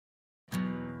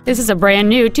This is a brand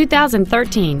new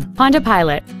 2013 Honda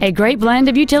Pilot, a great blend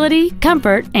of utility,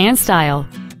 comfort, and style.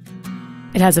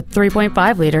 It has a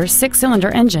 3.5-liter six-cylinder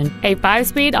engine, a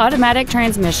 5-speed automatic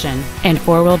transmission, and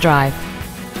four-wheel drive.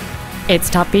 Its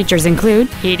top features include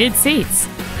heated seats,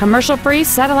 commercial-free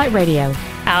satellite radio,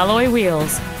 alloy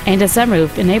wheels, and a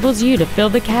sunroof enables you to fill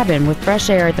the cabin with fresh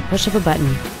air at the push of a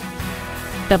button.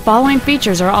 The following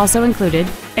features are also included: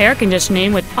 air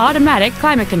conditioning with automatic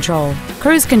climate control,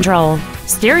 cruise control,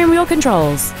 steering wheel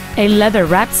controls, a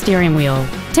leather-wrapped steering wheel,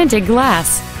 tinted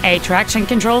glass, a traction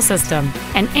control system,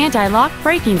 an anti-lock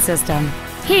braking system,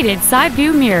 heated side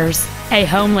view mirrors, a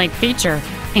home link feature,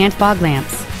 and fog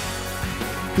lamps.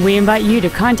 We invite you to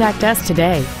contact us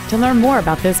today to learn more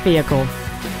about this vehicle.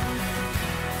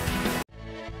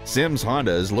 Sims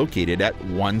Honda is located at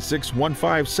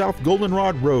 1615 South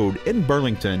Goldenrod Road in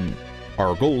Burlington.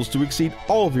 Our goal is to exceed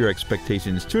all of your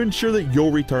expectations to ensure that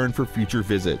you'll return for future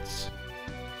visits.